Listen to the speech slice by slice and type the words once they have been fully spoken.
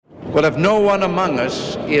Well, if no one among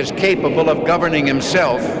us is capable of governing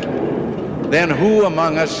himself, then who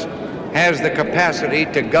among us has the capacity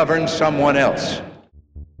to govern someone else?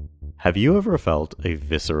 Have you ever felt a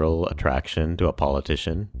visceral attraction to a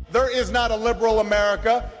politician? There is not a liberal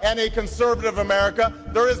America and a conservative America.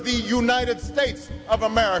 There is the United States of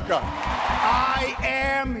America. I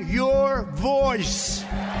am your voice.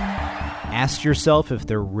 Ask yourself if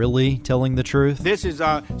they're really telling the truth. This is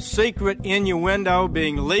a secret innuendo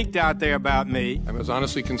being leaked out there about me. I was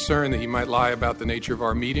honestly concerned that he might lie about the nature of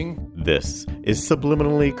our meeting. This is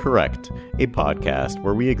Subliminally Correct, a podcast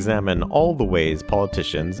where we examine all the ways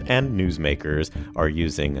politicians and newsmakers are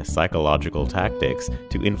using psychological tactics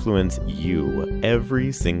to influence you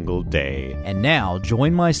every single day. And now,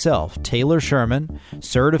 join myself, Taylor Sherman,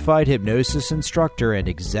 certified hypnosis instructor and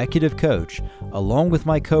executive coach, along with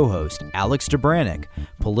my co-host, Alex Dobranek,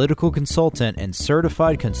 political consultant and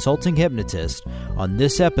certified consulting hypnotist, on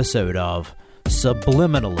this episode of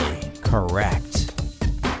Subliminally Correct.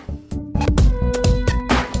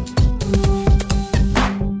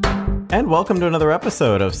 And welcome to another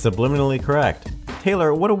episode of Subliminally Correct.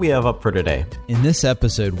 Taylor, what do we have up for today? In this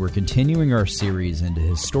episode, we're continuing our series into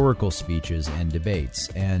historical speeches and debates,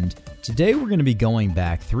 and today we're going to be going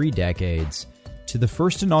back 3 decades to the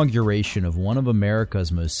first inauguration of one of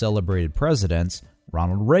America's most celebrated presidents,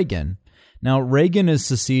 Ronald Reagan. Now, Reagan is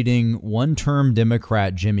succeeding one-term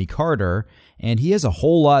Democrat Jimmy Carter, and he has a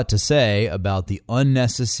whole lot to say about the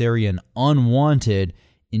unnecessary and unwanted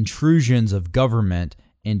intrusions of government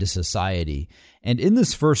into society. And in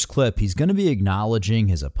this first clip, he's going to be acknowledging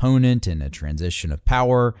his opponent in a transition of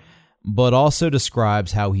power, but also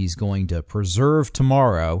describes how he's going to preserve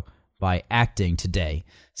tomorrow by acting today.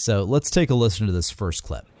 So let's take a listen to this first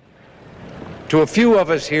clip. To a few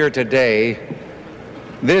of us here today,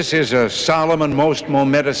 this is a solemn and most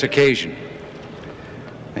momentous occasion.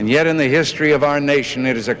 And yet in the history of our nation,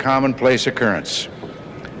 it is a commonplace occurrence.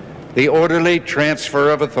 The orderly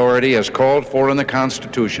transfer of authority as called for in the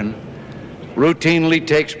Constitution routinely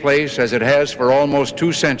takes place as it has for almost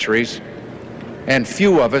 2 centuries, and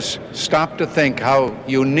few of us stop to think how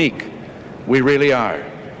unique we really are.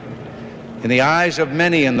 In the eyes of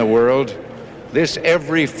many in the world, this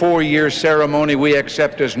every 4-year ceremony we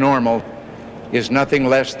accept as normal is nothing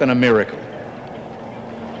less than a miracle.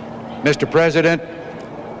 Mr. President,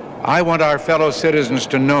 I want our fellow citizens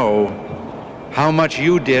to know how much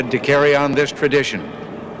you did to carry on this tradition.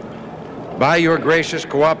 By your gracious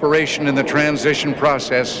cooperation in the transition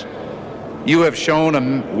process, you have shown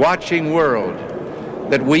a watching world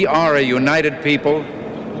that we are a united people,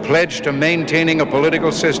 pledged to maintaining a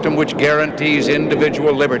political system which guarantees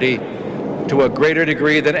individual liberty to a greater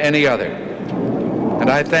degree than any other. And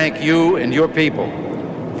I thank you and your people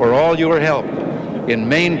for all your help in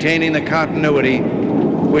maintaining the continuity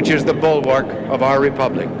which is the bulwark of our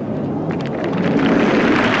republic.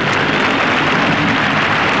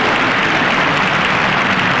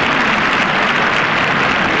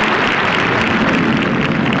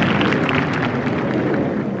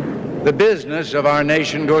 The business of our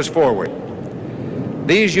nation goes forward.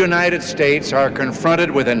 These United States are confronted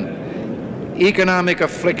with an economic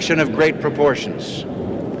affliction of great proportions.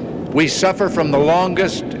 We suffer from the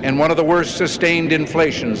longest and one of the worst sustained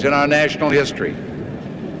inflations in our national history.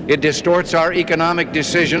 It distorts our economic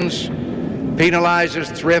decisions,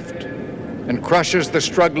 penalizes thrift, and crushes the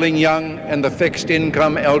struggling young and the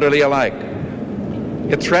fixed-income elderly alike.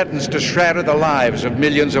 It threatens to shatter the lives of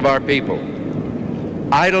millions of our people.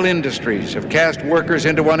 Idle industries have cast workers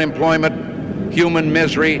into unemployment, human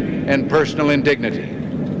misery, and personal indignity.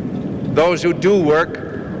 Those who do work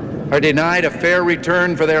are denied a fair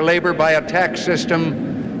return for their labor by a tax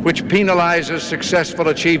system which penalizes successful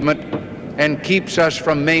achievement and keeps us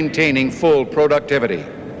from maintaining full productivity.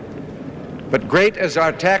 But great as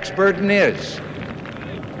our tax burden is,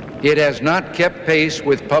 it has not kept pace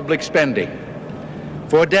with public spending.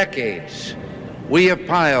 For decades, we have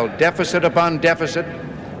piled deficit upon deficit,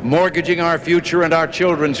 mortgaging our future and our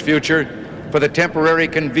children's future for the temporary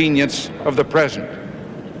convenience of the present.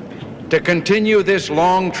 To continue this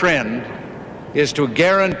long trend is to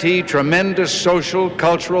guarantee tremendous social,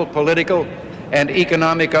 cultural, political, and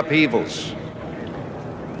economic upheavals.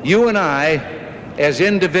 You and I, as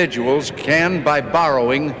individuals, can, by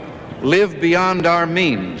borrowing, live beyond our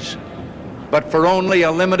means, but for only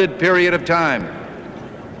a limited period of time.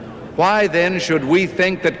 Why then should we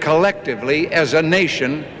think that collectively, as a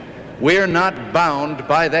nation, we're not bound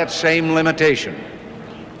by that same limitation?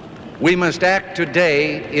 We must act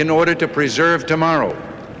today in order to preserve tomorrow.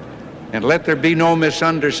 And let there be no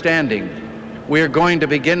misunderstanding. We are going to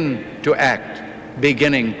begin to act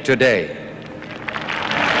beginning today.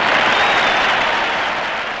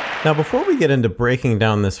 Now, before we get into breaking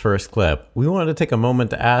down this first clip, we wanted to take a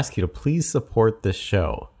moment to ask you to please support this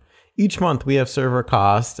show. Each month, we have server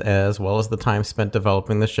costs as well as the time spent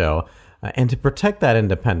developing the show, and to protect that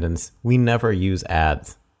independence, we never use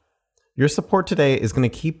ads. Your support today is going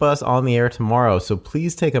to keep us on the air tomorrow, so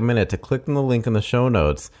please take a minute to click on the link in the show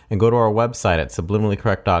notes and go to our website at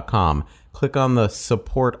subliminallycorrect.com. Click on the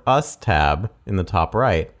Support Us tab in the top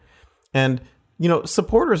right, and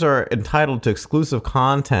supporters are entitled to exclusive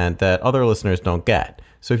content that other listeners don't get.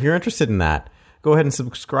 So if you're interested in that, go ahead and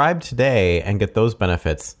subscribe today and get those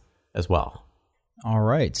benefits as well. All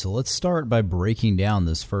right, so let's start by breaking down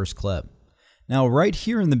this first clip. Now, right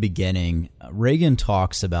here in the beginning, Reagan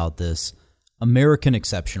talks about this American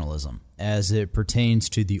exceptionalism as it pertains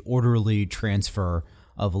to the orderly transfer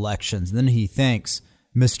of elections. And then he thanks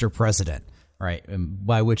Mr. President, right,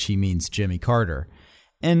 by which he means Jimmy Carter.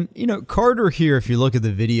 And, Carter here, if you look at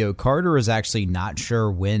the video, Carter is actually not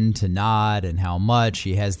sure when to nod and how much.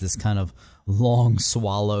 He has this kind of long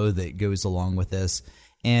swallow that goes along with this.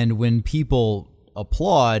 And when people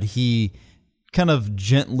applaud, he kind of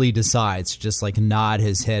gently decides to just nod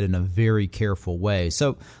his head in a very careful way.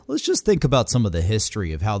 So let's just think about some of the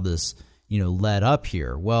history of how this, led up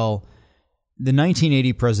here. Well, the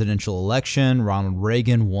 1980 presidential election, Ronald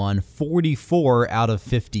Reagan won 44 out of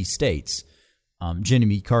 50 states.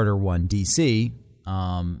 Jimmy Carter won D.C.,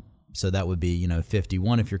 so that would be,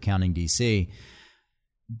 51 if you're counting D.C.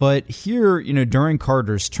 But here, during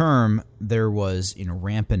Carter's term, there was,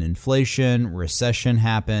 rampant inflation, recession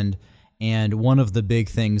happened, and one of the big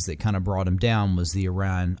things that kind of brought him down was the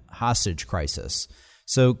Iran hostage crisis.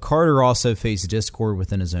 So Carter also faced discord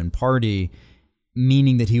within his own party,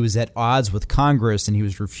 meaning that he was at odds with Congress and he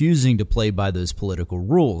was refusing to play by those political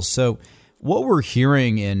rules. So what we're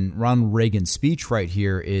hearing in Ronald Reagan's speech right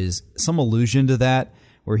here is some allusion to that,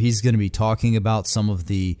 where he's going to be talking about some of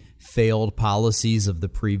the failed policies of the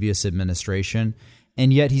previous administration.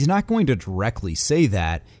 And yet he's not going to directly say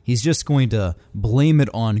that. He's just going to blame it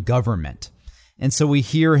on government. And so we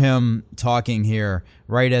hear him talking here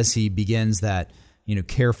right as he begins that,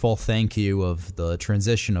 careful thank you of the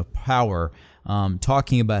transition of power,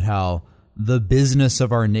 talking about how the business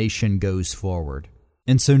of our nation goes forward.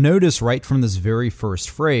 And so notice right from this very first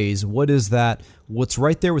phrase, what is that? What's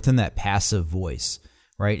right there within that passive voice,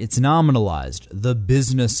 right? It's nominalized, the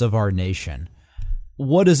business of our nation.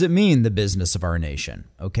 What does it mean, the business of our nation?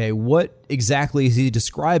 Okay, what exactly is he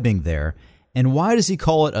describing there? And why does he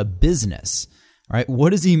call it a business? Right? What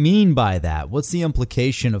does he mean by that? What's the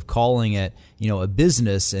implication of calling it, a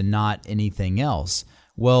business and not anything else?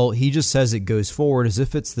 Well, he just says it goes forward as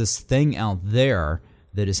if it's this thing out there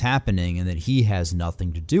that is happening and that he has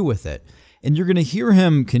nothing to do with it. And you're going to hear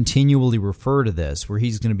him continually refer to this, where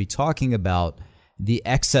he's going to be talking about the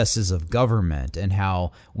excesses of government and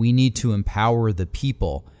how we need to empower the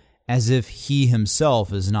people, as if he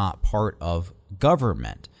himself is not part of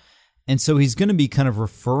government. And so he's going to be kind of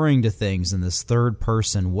referring to things in this third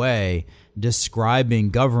person way, describing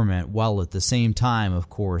government while at the same time, of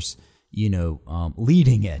course,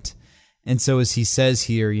 leading it. And so as he says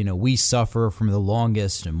here, we suffer from the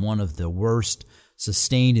longest and one of the worst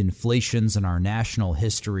sustained inflations in our national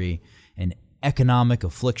history, an economic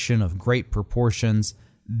affliction of great proportions.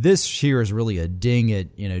 This here is really a ding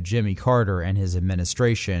at, Jimmy Carter and his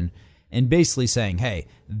administration, and basically saying, hey,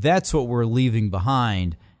 that's what we're leaving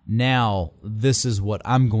behind. Now, this is what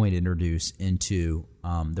I'm going to introduce into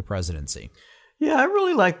the presidency. Yeah, I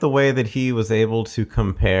really like the way that he was able to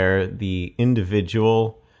compare the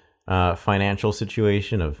individual financial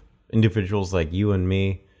situation of individuals like you and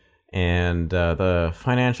me and the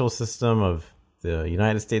financial system of the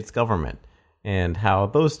United States government, and how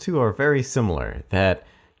those two are very similar, that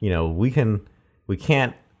we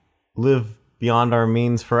can't live beyond our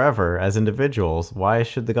means forever as individuals. Why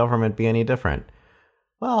should the government be any different?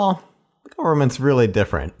 Well, the government's really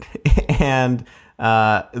different, and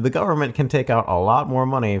the government can take out a lot more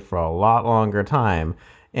money for a lot longer time.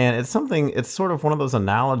 And it's sort of one of those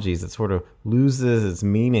analogies that sort of loses its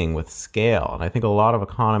meaning with scale. And I think a lot of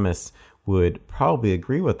economists would probably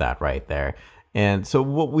agree with that right there. And so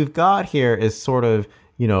what we've got here is sort of,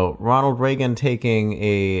 Ronald Reagan taking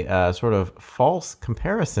a sort of false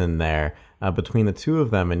comparison there between the two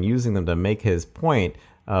of them and using them to make his point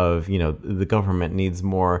of, the government needs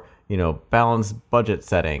more, balanced budget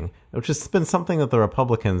setting, which has been something that the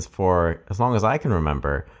Republicans, for as long as I can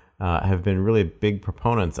remember, have been really big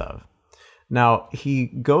proponents of. Now, he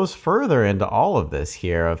goes further into all of this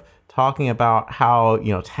here of talking about how,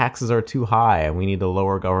 taxes are too high and we need to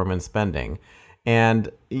lower government spending.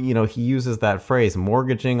 And, he uses that phrase,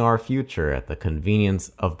 mortgaging our future at the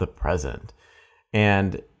convenience of the present.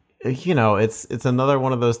 And it's another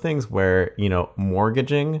one of those things where,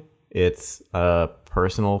 mortgaging, it's a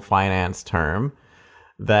personal finance term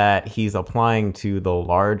that he's applying to the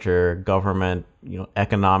larger government,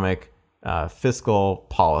 economic, fiscal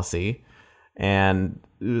policy, and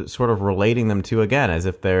sort of relating them to, again, as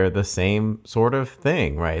if they're the same sort of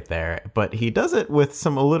thing right there. But he does it with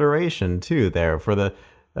some alliteration too there for the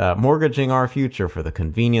mortgaging our future for the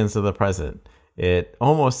convenience of the present. It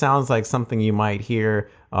almost sounds like something you might hear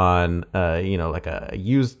on, like a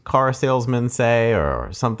used car salesman say, or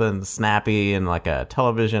something snappy in like a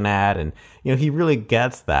television ad. And, he really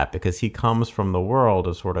gets that because he comes from the world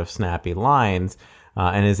of sort of snappy lines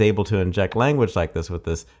and is able to inject language like this with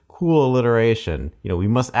this cool alliteration. We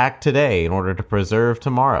must act today in order to preserve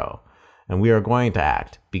tomorrow. And we are going to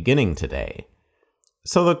act beginning today.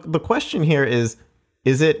 So the question here is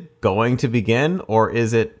it going to begin, or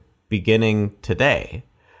is it beginning today?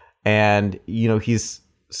 And, he's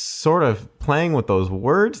sort of playing with those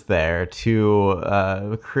words there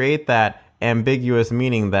to create that ambiguous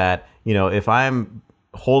meaning that, if I'm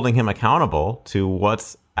holding him accountable to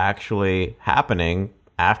what's actually happening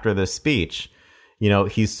after this speech,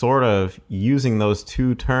 he's sort of using those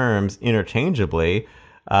two terms interchangeably.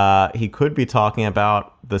 He could be talking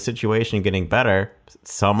about the situation getting better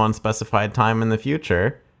some unspecified time in the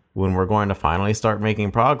future when we're going to finally start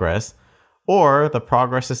making progress, or the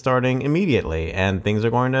progress is starting immediately and things are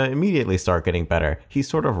going to immediately start getting better. He's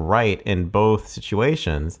sort of right in both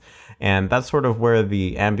situations. And that's sort of where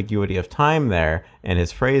the ambiguity of time there and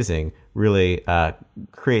his phrasing really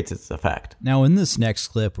creates its effect. Now, in this next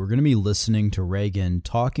clip, we're going to be listening to Reagan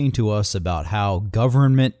talking to us about how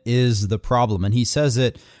government is the problem. And he says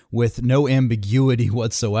it with no ambiguity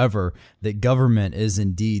whatsoever, that government is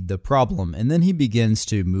indeed the problem. And then he begins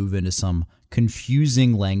to move into some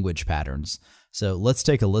confusing language patterns. So let's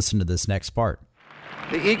take a listen to this next part.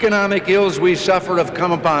 The economic ills we suffer have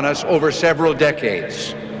come upon us over several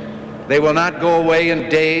decades. They will not go away in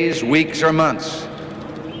days, weeks, or months,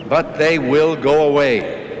 but they will go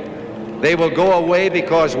away. They will go away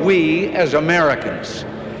because we, as Americans,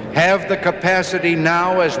 have the capacity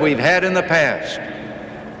now, as we've had in the past,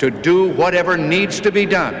 to do whatever needs to be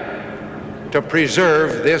done to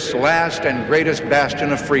preserve this last and greatest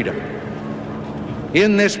bastion of freedom.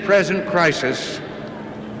 In this present crisis,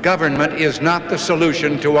 government is not the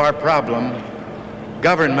solution to our problem.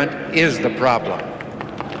 Government is the problem.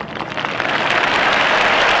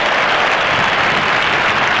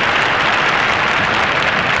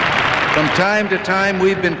 From time to time,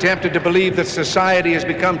 we've been tempted to believe that society has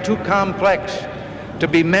become too complex to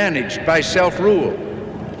be managed by self-rule,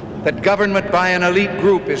 that government by an elite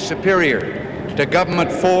group is superior to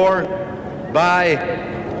government for, by,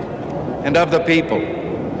 and of the people.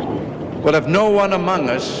 Well, if no one among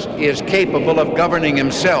us is capable of governing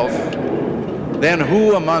himself, then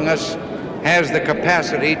who among us has the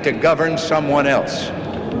capacity to govern someone else?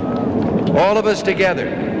 All of us together,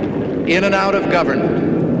 in and out of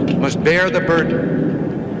government, must bear the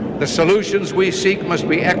burden. The solutions we seek must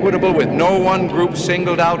be equitable, with no one group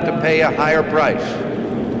singled out to pay a higher price.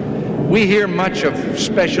 We hear much of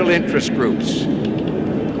special interest groups.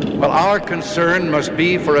 Well, our concern must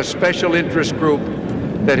be for a special interest group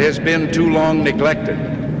that has been too long neglected.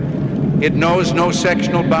 It knows no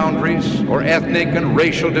sectional boundaries or ethnic and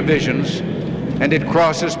racial divisions, and it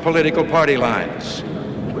crosses political party lines.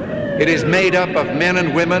 It is made up of men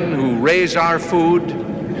and women who raise our food,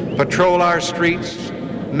 patrol our streets,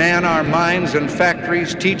 man our mines and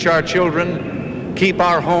factories, teach our children, keep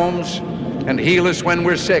our homes, and heal us when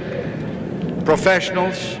we're sick.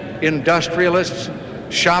 Professionals, industrialists,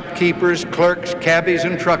 shopkeepers, clerks, cabbies,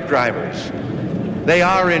 and truck drivers. They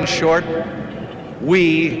are, in short,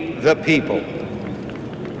 we the people.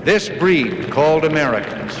 This breed called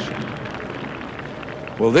Americans.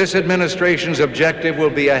 Well, this administration's objective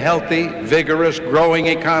will be a healthy, vigorous, growing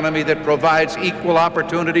economy that provides equal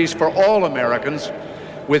opportunities for all Americans,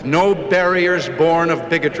 with no barriers born of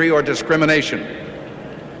bigotry or discrimination.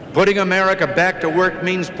 Putting America back to work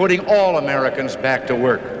means putting all Americans back to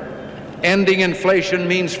work. Ending inflation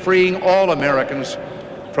means freeing all Americans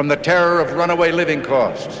from the terror of runaway living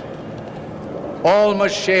costs. All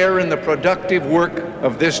must share in the productive work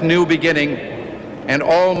of this new beginning, and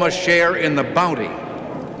all must share in the bounty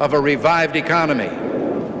of a revived economy.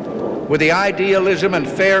 With the idealism and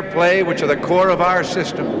fair play which are the core of our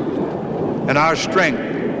system and our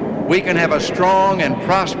strength, we can have a strong and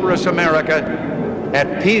prosperous America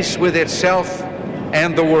at peace with itself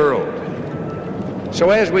and the world. So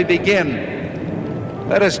as we begin,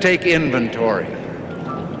 let us take inventory.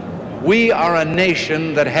 We are a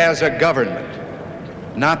nation that has a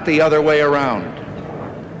government, not the other way around.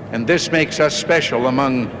 and this makes us special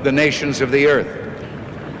among the nations of the earth.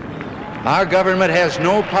 Our government has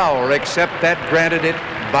no power except that granted it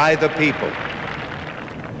by the people.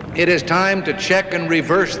 It is time to check and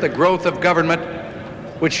reverse the growth of government,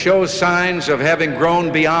 which shows signs of having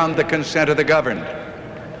grown beyond the consent of the governed.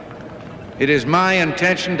 It is my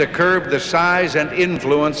intention to curb the size and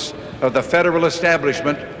influence of the federal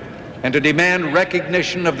establishment and to demand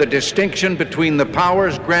recognition of the distinction between the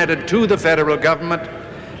powers granted to the federal government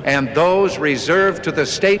and those reserved to the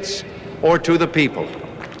states or to the people.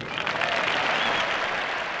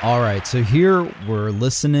 All right, so here we're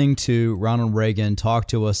listening to Ronald Reagan talk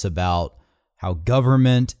to us about how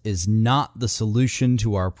government is not the solution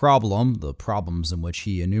to our problem, the problems in which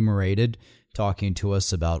he enumerated, talking to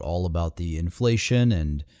us about all about the inflation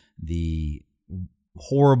and the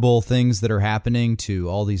horrible things that are happening to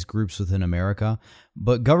all these groups within America.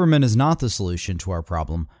 But government is not the solution to our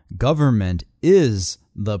problem. Government is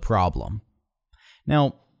the problem.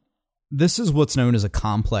 Now, this is what's known as a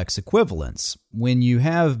complex equivalence, when you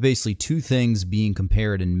have basically two things being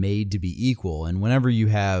compared and made to be equal. And whenever you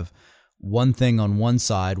have one thing on one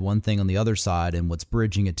side, one thing on the other side, and what's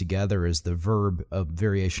bridging it together is the verb, a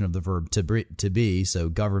variation of the verb to be. So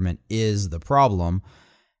government is the problem.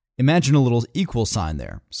 Imagine a little equal sign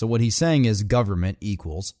there. So what he's saying is government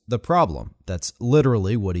equals the problem. That's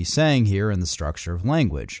literally what he's saying here in the structure of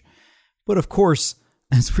language. But of course,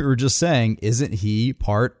 as we were just saying, isn't he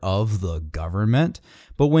part of the government?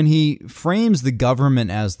 But when he frames the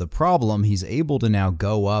government as the problem, he's able to now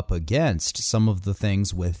go up against some of the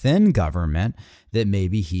things within government that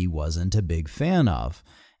maybe he wasn't a big fan of.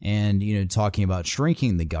 And, talking about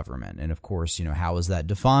shrinking the government. And of course, how is that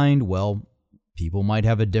defined? Well, people might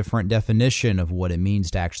have a different definition of what it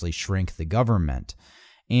means to actually shrink the government.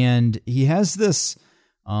 And he has this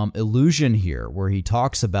illusion here where he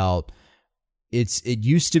talks about it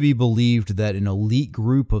used to be believed that an elite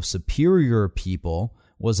group of superior people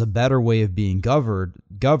was a better way of being governed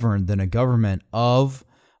than a government of,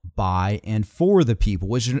 by, and for the people,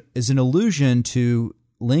 which is an allusion to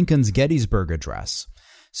Lincoln's Gettysburg Address.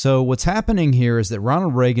 So what's happening here is that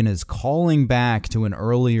Ronald Reagan is calling back to an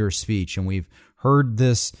earlier speech, and we've heard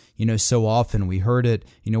this, so often. We heard it,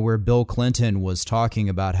 where Bill Clinton was talking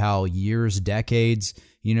about how decades,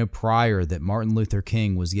 prior that Martin Luther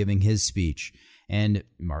King was giving his speech. And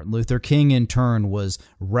Martin Luther King, in turn, was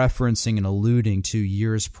referencing and alluding to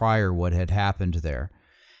years prior what had happened there.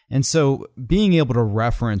 And so being able to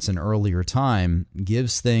reference an earlier time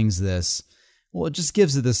gives things this, it just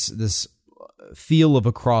gives it this feel of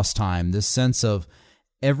across time, this sense of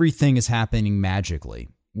everything is happening magically.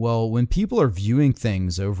 Well, when people are viewing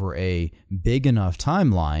things over a big enough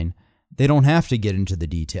timeline, they don't have to get into the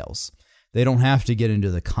details. They don't have to get into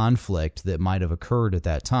the conflict that might have occurred at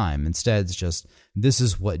that time. Instead, it's just, this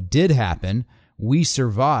is what did happen. We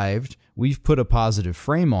survived. We've put a positive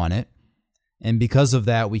frame on it. And because of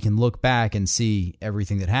that, we can look back and see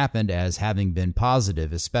everything that happened as having been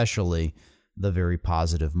positive, especially the very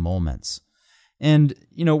positive moments. And,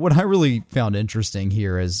 what I really found interesting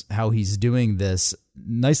here is how he's doing this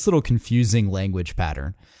nice little confusing language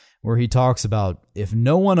pattern, where he talks about, if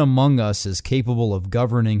no one among us is capable of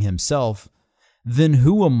governing himself, then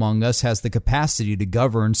who among us has the capacity to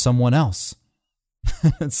govern someone else?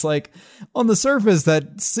 It's like, on the surface,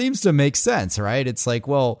 that seems to make sense, right? It's like,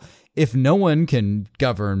 well, if no one can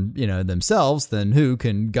govern, themselves, then who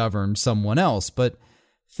can govern someone else? But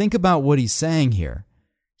think about what he's saying here.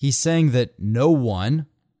 He's saying that no one,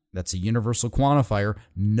 that's a universal quantifier,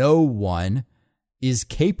 no one is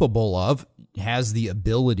capable of, has the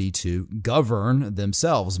ability to govern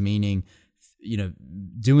themselves, meaning,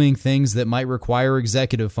 doing things that might require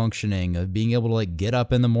executive functioning, of being able to get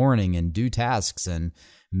up in the morning and do tasks and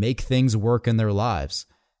make things work in their lives.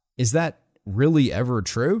 Is that really ever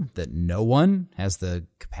true, that no one has the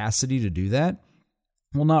capacity to do that?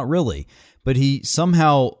 Well, not really. But he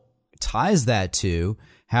somehow ties that to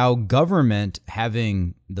how government,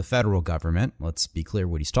 having the federal government, let's be clear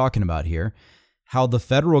what he's talking about here, how the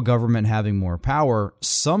federal government having more power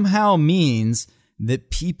somehow means that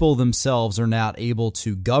people themselves are not able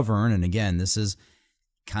to govern. And again, this is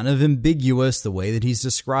kind of ambiguous the way that he's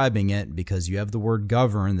describing it, because you have the word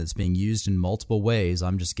govern that's being used in multiple ways.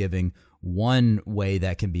 I'm just giving one way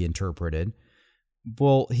that can be interpreted.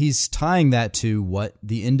 Well, he's tying that to what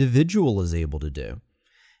the individual is able to do.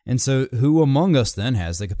 And so who among us then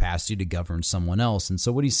has the capacity to govern someone else? And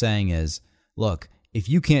so what he's saying is, look, if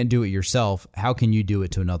you can't do it yourself, how can you do it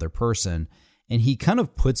to another person? And he kind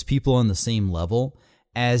of puts people on the same level,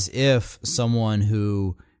 as if someone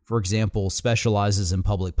who, for example, specializes in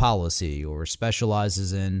public policy or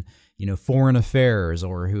specializes in, foreign affairs,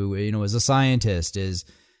 or who, is a scientist, is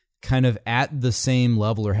kind of at the same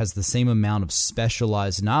level or has the same amount of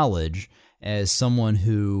specialized knowledge as someone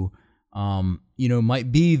who,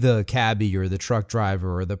 might be the cabbie or the truck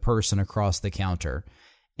driver or the person across the counter.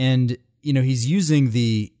 And, he's using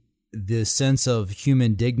the sense of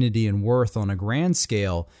human dignity and worth on a grand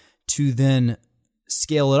scale to then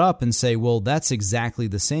scale it up and say, well, that's exactly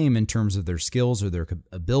the same in terms of their skills or their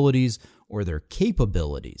abilities or their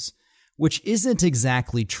capabilities, which isn't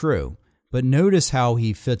exactly true. But notice how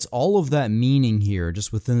he fits all of that meaning here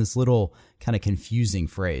just within this little kind of confusing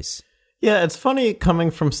phrase. Yeah, it's funny coming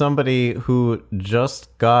from somebody who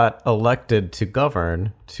just got elected to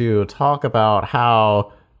govern to talk about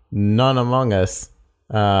how none among us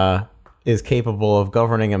is capable of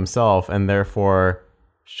governing himself and therefore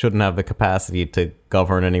shouldn't have the capacity to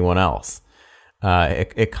govern anyone else.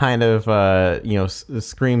 It kind of,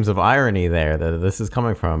 screams of irony there that this is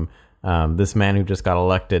coming from this man who just got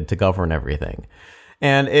elected to govern everything.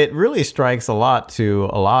 And it really strikes a lot to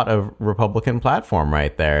a lot of Republican platform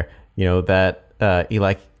right there. That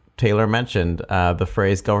like Taylor mentioned, the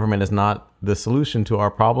phrase government is not the solution to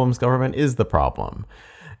our problems, government is the problem.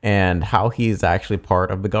 And how he's actually part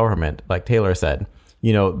of the government, like Taylor said.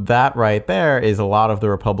 That right there is a lot of the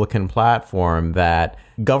Republican platform, that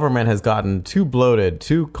government has gotten too bloated,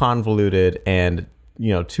 too convoluted, and,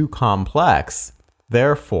 too complex.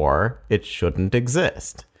 Therefore, it shouldn't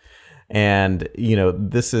exist. And,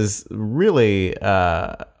 this is really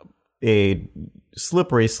a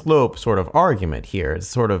slippery slope sort of argument here. It's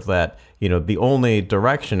sort of that, the only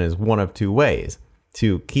direction is one of two ways: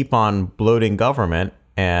 to keep on bloating government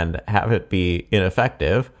and have it be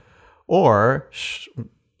ineffective, or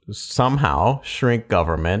somehow shrink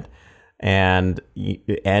government and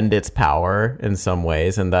end its power in some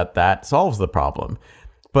ways, and that solves the problem.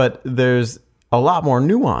 But there's a lot more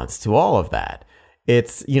nuance to all of that.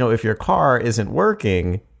 It's, if your car isn't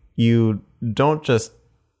working, you don't just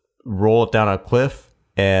roll it down a cliff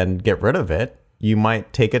and get rid of it. You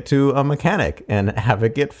might take it to a mechanic and have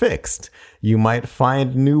it get fixed. You might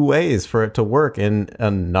find new ways for it to work in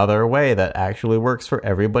another way that actually works for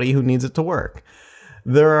everybody who needs it to work.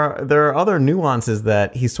 There are other nuances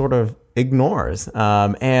that he sort of ignores.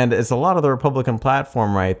 And it's a lot of the Republican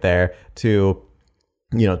platform right there to,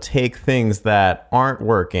 take things that aren't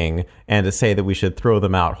working and to say that we should throw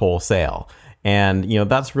them out wholesale. And,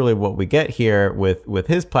 that's really what we get here with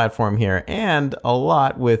his platform here, and a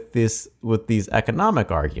lot with these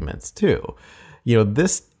economic arguments too.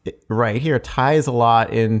 This right here ties a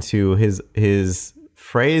lot into his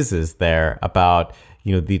phrases there about,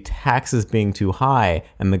 the taxes being too high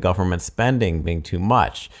and the government spending being too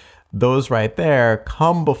much. Those right there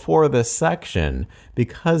come before this section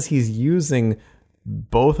because he's using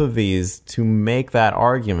both of these to make that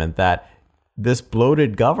argument that this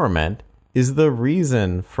bloated government is the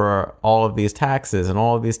reason for all of these taxes, and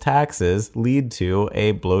all of these taxes lead to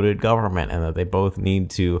a bloated government, and that they both need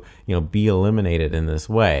to, be eliminated in this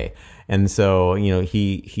way. And so,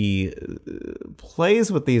 he plays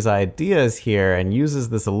with these ideas here and uses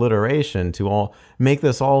this alliteration to all make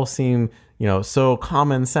this all seem, so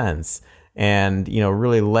common sense, and,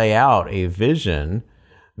 really lay out a vision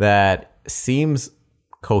that seems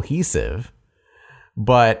cohesive.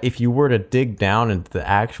 But if you were to dig down into the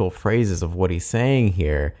actual phrases of what he's saying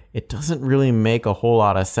here, it doesn't really make a whole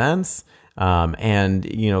lot of sense, and,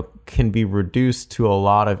 can be reduced to a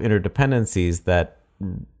lot of interdependencies that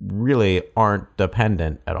really aren't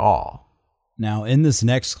dependent at all. Now, in this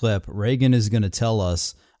next clip, Reagan is going to tell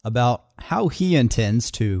us about how he intends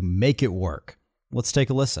to make it work. Let's take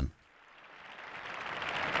a listen.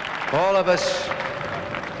 All of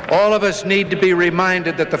us need to be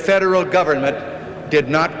reminded that the federal government did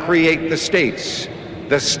not create the states.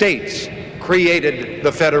 The states created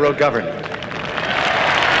the federal government.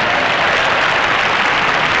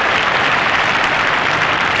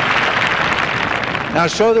 Now,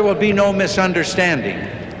 so there will be no misunderstanding,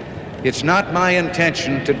 it's not my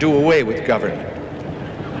intention to do away with government.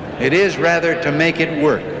 It is rather to make it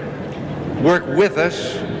work. Work with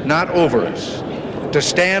us, not over us. To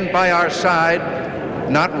stand by our side,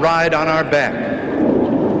 not ride on our back.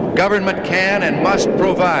 Government can and must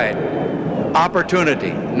provide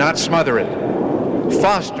opportunity, not smother it.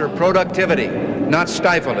 Foster productivity, not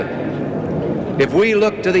stifle it. If we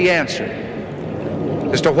look to the answer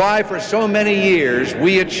as to why for so many years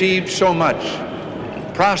we achieved so much,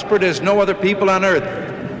 prospered as no other people on earth,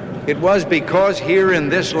 it was because here in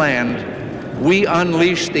this land we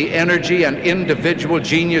unleashed the energy and individual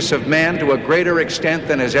genius of man to a greater extent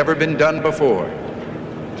than has ever been done before.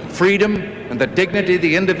 freedom and the dignity of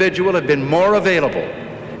the individual have been more available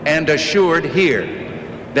and assured here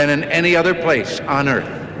than in any other place on earth.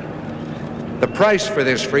 The price for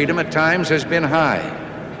this freedom at times has been high,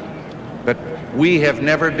 but we have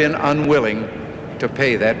never been unwilling to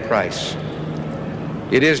pay that price.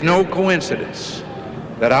 It is no coincidence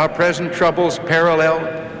that our present troubles parallel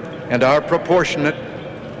and are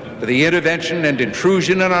proportionate to the intervention and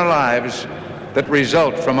intrusion in our lives that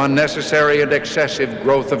result from unnecessary and excessive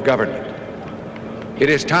growth of government. It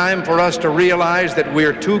is time for us to realize that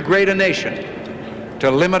we're too great a nation to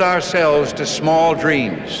limit ourselves to small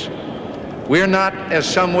dreams. We're not, as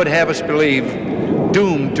some would have us believe,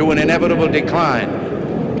 doomed to an inevitable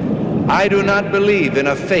decline. I do not believe in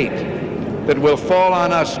a fate that will fall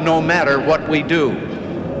on us no matter what we do.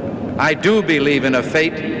 I do believe in a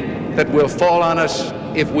fate that will fall on us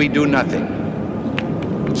if we do nothing.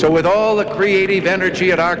 So with all the creative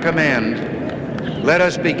energy at our command, let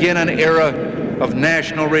us begin an era of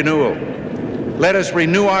national renewal. Let us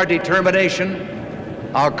renew our determination,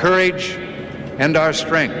 our courage, and our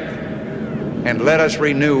strength. And let us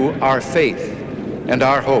renew our faith and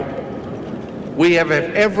our hope. We have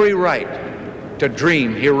every right to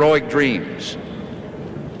dream heroic dreams.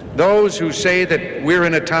 Those who say that we're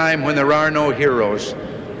in a time when there are no heroes,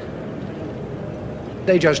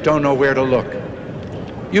 they just don't know where to look.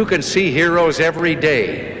 You can see heroes every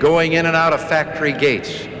day going in and out of factory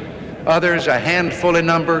gates. Others, a handful in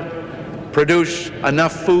number, produce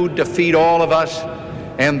enough food to feed all of us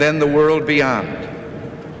and then the world beyond.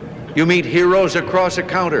 You meet heroes across a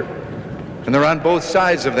counter, and they're on both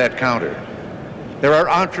sides of that counter. There are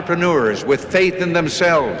entrepreneurs with faith in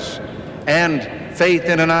themselves and faith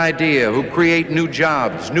in an idea who create new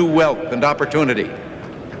jobs, new wealth, and opportunity.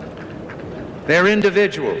 They're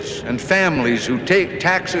individuals and families who take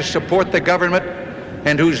taxes, support the government,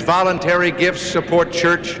 and whose voluntary gifts support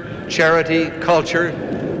church, charity, culture,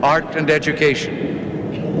 art, and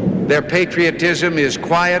education. Their patriotism is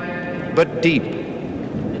quiet but deep.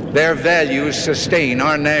 Their values sustain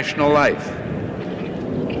our national life.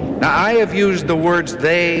 Now, I have used the words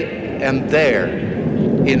they and their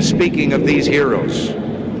in speaking of these heroes.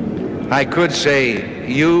 I could say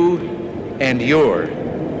you and your,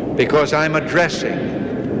 because I'm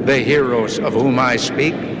addressing the heroes of whom I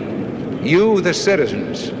speak, you, the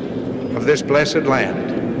citizens of this blessed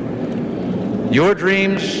land. Your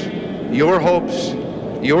dreams, your hopes,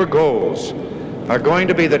 your goals are going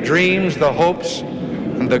to be the dreams, the hopes,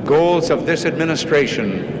 and the goals of this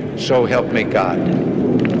administration, so help me God.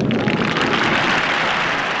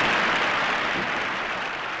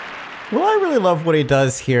 Well, I really love what he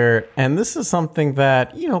does here, and this is something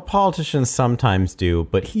that, politicians sometimes do,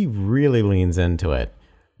 but he really leans into it.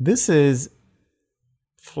 This is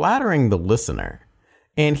flattering the listener,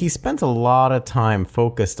 and he spends a lot of time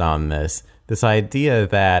focused on this idea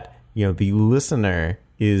that, the listener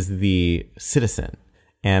is the citizen,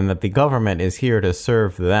 and that the government is here to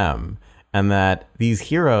serve them, and that these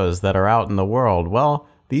heroes that are out in the world, well,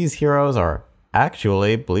 these heroes are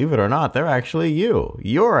actually, believe it or not, they're actually you.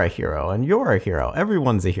 You're a hero, and you're a hero.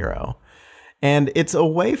 Everyone's a hero. And it's a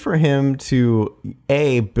way for him to,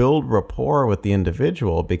 build rapport with the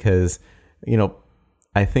individual because,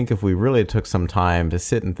 I think if we really took some time to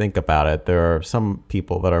sit and think about it, there are some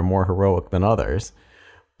people that are more heroic than others.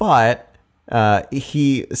 But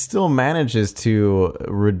he still manages to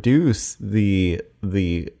reduce the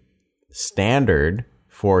standard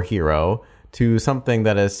for hero to something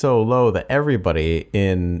that is so low that everybody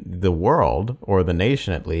in the world, or the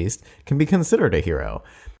nation at least, can be considered a hero.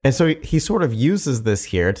 And so he sort of uses this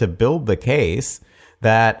here to build the case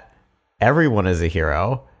that everyone is a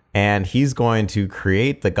hero, and he's going to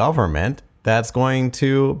create the government that's going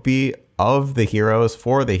to be of the heroes,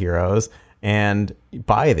 for the heroes, and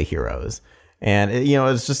by the heroes. And,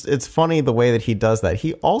 it's funny the way that he does that.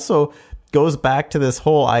 He also goes back to this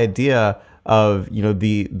whole idea of,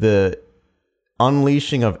 the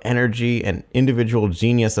unleashing of energy and individual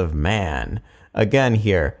genius of man. Again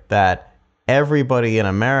here, that everybody in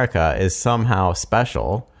America is somehow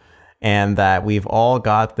special, and that we've all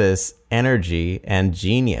got this energy and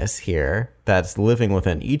genius here that's living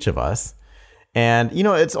within each of us. And,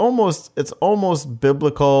 it's almost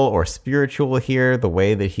biblical or spiritual here, the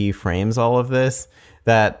way that he frames all of this,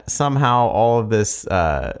 that somehow all of this,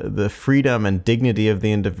 the freedom and dignity of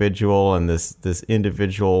the individual and this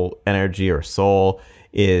individual energy or soul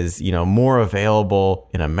is, more available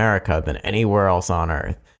in America than anywhere else on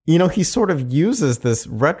earth. He sort of uses this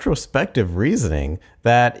retrospective reasoning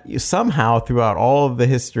that somehow throughout all of the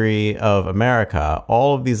history of America,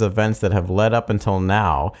 all of these events that have led up until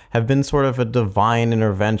now have been sort of a divine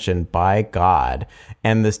intervention by God.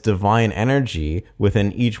 And this divine energy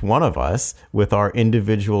within each one of us, with our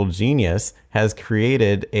individual genius, has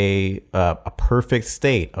created a perfect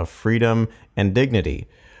state of freedom and dignity.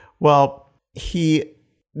 Well, he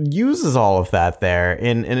uses all of that there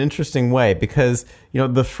in an interesting way because,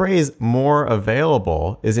 the phrase more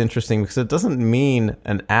available is interesting because it doesn't mean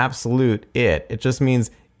an absolute it. It just means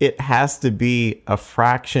it has to be a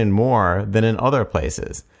fraction more than in other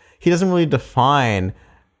places. He doesn't really define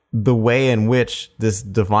the way in which this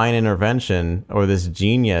divine intervention or this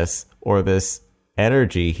genius or this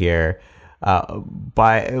energy here,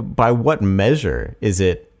 by what measure is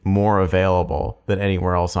it more available than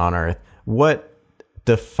anywhere else on Earth? What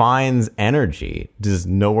defines energy? Does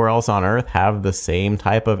nowhere else on Earth have the same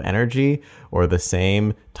type of energy or the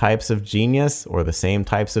same types of genius or the same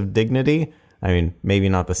types of dignity? I mean, maybe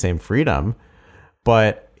not the same freedom,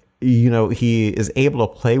 but he is able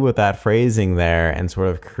to play with that phrasing there and sort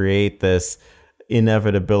of create this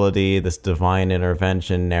inevitability, this divine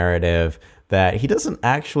intervention narrative that he doesn't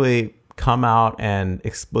actually come out and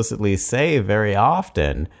explicitly say very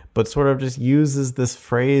often, but sort of just uses this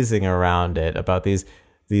phrasing around it about these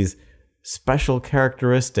special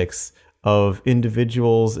characteristics of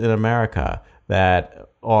individuals in America that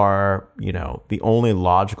are, the only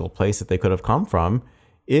logical place that they could have come from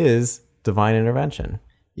is divine intervention.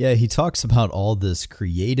 Yeah, he talks about all this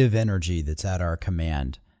creative energy that's at our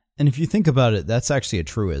command. And if you think about it, that's actually a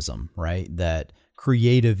truism, right? That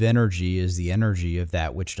creative energy is the energy of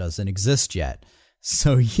that which doesn't exist yet.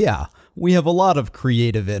 So yeah, we have a lot of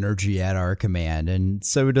creative energy at our command, and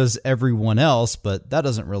so does everyone else, but that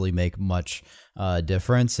doesn't really make much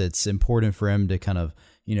difference. It's important for him to kind of,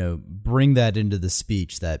 bring that into the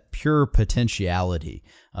speech, that pure potentiality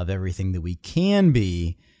of everything that we can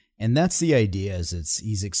be. And that's the idea, is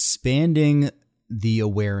he's expanding the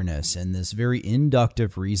awareness and this very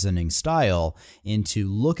inductive reasoning style into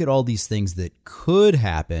look at all these things that could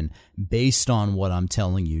happen based on what I'm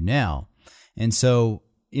telling you now. And so,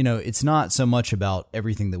 it's not so much about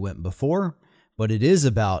everything that went before, but it is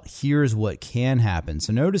about here's what can happen.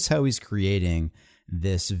 So notice how he's creating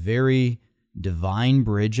this very divine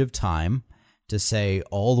bridge of time to say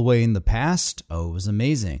all the way in the past, oh, it was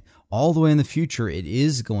amazing. All the way in the future, it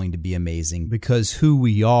is going to be amazing because who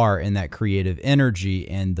we are and that creative energy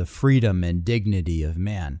and the freedom and dignity of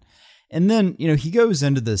man. And then, he goes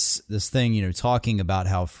into this thing, talking about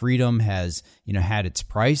how freedom has, had its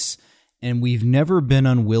price, and we've never been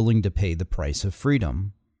unwilling to pay the price of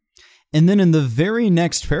freedom. And then in the very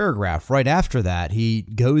next paragraph, right after that, he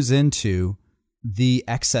goes into the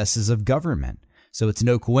excesses of government. So it's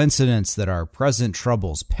no coincidence that our present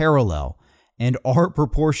troubles parallel and are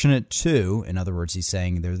proportionate to, in other words, he's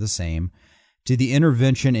saying they're the same, to the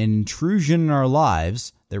intervention and intrusion in our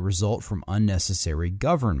lives that result from unnecessary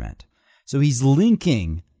government. So he's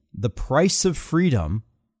linking the price of freedom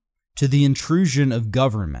to the intrusion of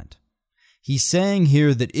government. He's saying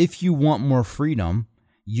here that if you want more freedom,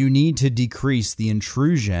 you need to decrease the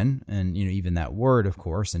intrusion, and even that word, of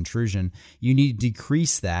course, intrusion, you need to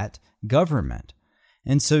decrease that government.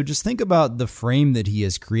 And so just think about the frame that he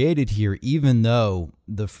has created here, even though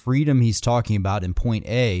the freedom he's talking about in point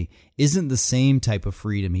A isn't the same type of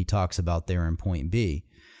freedom he talks about there in point B.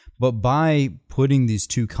 But by putting these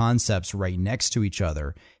two concepts right next to each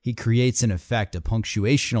other, he creates, in effect, a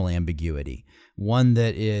punctuational ambiguity, one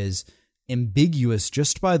that is ambiguous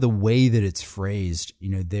just by the way that it's phrased,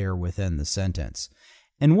 there within the sentence.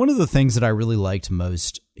 And one of the things that I really liked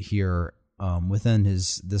most here within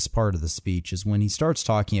this part of the speech is when he starts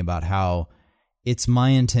talking about how it's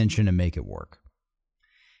my intention to make it work.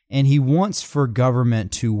 And he wants for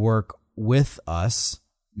government to work with us,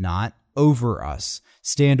 not over us,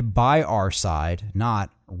 stand by our side,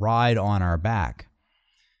 not ride on our back.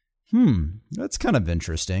 That's kind of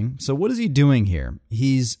interesting. So what is he doing here?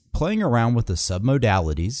 He's playing around with the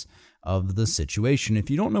submodalities of the situation. If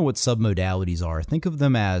you don't know what submodalities are, think of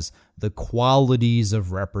them as the qualities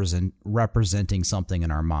of representing something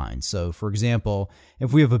in our mind. So, for example,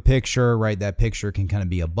 if we have a picture, right, that picture can kind of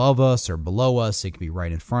be above us or below us. It can be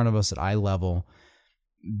right in front of us at eye level.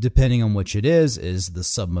 Depending on which it is the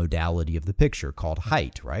submodality of the picture called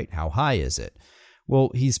height, right? How high is it?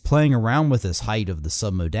 Well, he's playing around with this height of the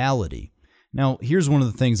submodality. Now, here's one of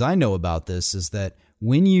the things I know about this is that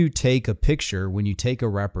when you take a picture, when you take a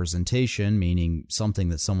representation, meaning something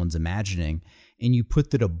that someone's imagining, and you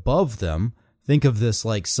put it above them, Think of this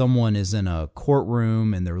like someone is in a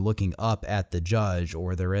courtroom and they're looking up at the judge,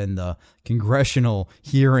 or they're in the congressional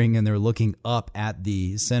hearing and they're looking up at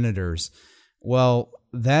the senators. Well,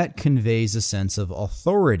 that conveys a sense of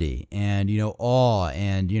authority and, awe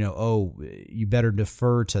and, you better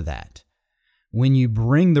defer to that. When you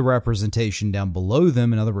bring the representation down below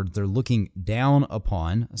them, in other words, they're looking down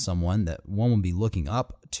upon someone that one would be looking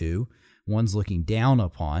up to, one's looking down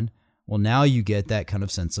upon, well, now you get that kind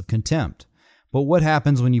of sense of contempt. But what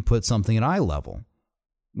happens when you put something at eye level?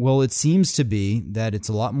 Well, it seems to be that it's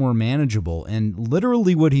a lot more manageable. And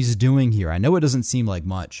literally what he's doing here, I know it doesn't seem like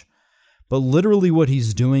much, but literally what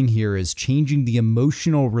he's doing here is changing the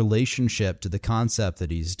emotional relationship to the concept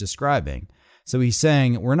that he's describing. So he's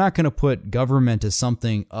saying we're not going to put government as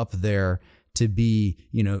something up there to be,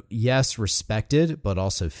 yes, respected, but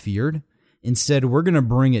also feared. Instead, we're going to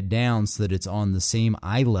bring it down so that it's on the same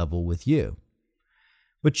eye level with you.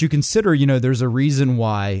 But you consider, there's a reason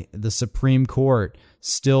why the Supreme Court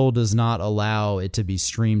still does not allow it to be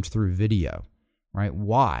streamed through video, right?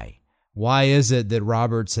 Why? Why is it that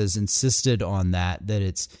Roberts has insisted on that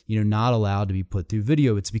it's, not allowed to be put through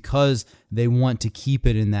video? It's because they want to keep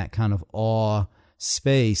it in that kind of awe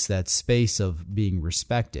space, that space of being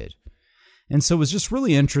respected. And so it was just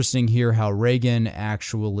really interesting here how Reagan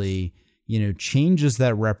actually, changes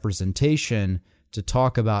that representation to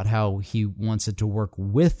talk about how he wants it to work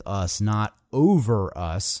with us, not over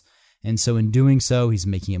us. And so in doing so, he's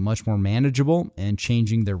making it much more manageable and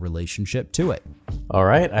changing their relationship to it. All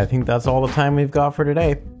right, I think that's all the time we've got for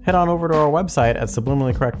today. Head on over to our website at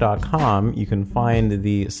subliminallycorrect.com. You can find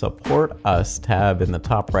the Support Us tab in the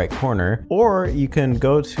top right corner, or you can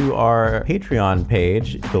go to our Patreon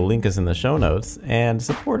page. The link is in the show notes, and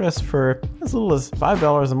support us for as little as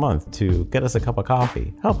 $5 a month to get us a cup of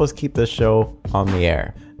coffee. Help us keep this show on the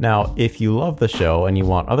air. Now, if you love the show and you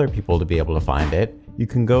want other people to be able to find it, you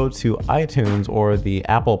can go to iTunes or the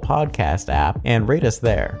Apple Podcast app and rate us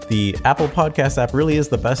there. The Apple Podcast app really is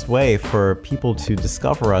the best way for people to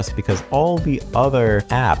discover us because all the other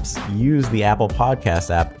apps use the Apple Podcast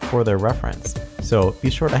app for their reference. So be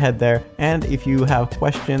sure to head there. And if you have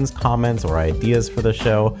questions, comments, or ideas for the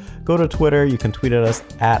show, go to Twitter. You can tweet at us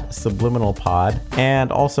at SubliminalPod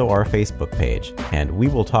and also our Facebook page. And we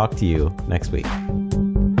will talk to you next week.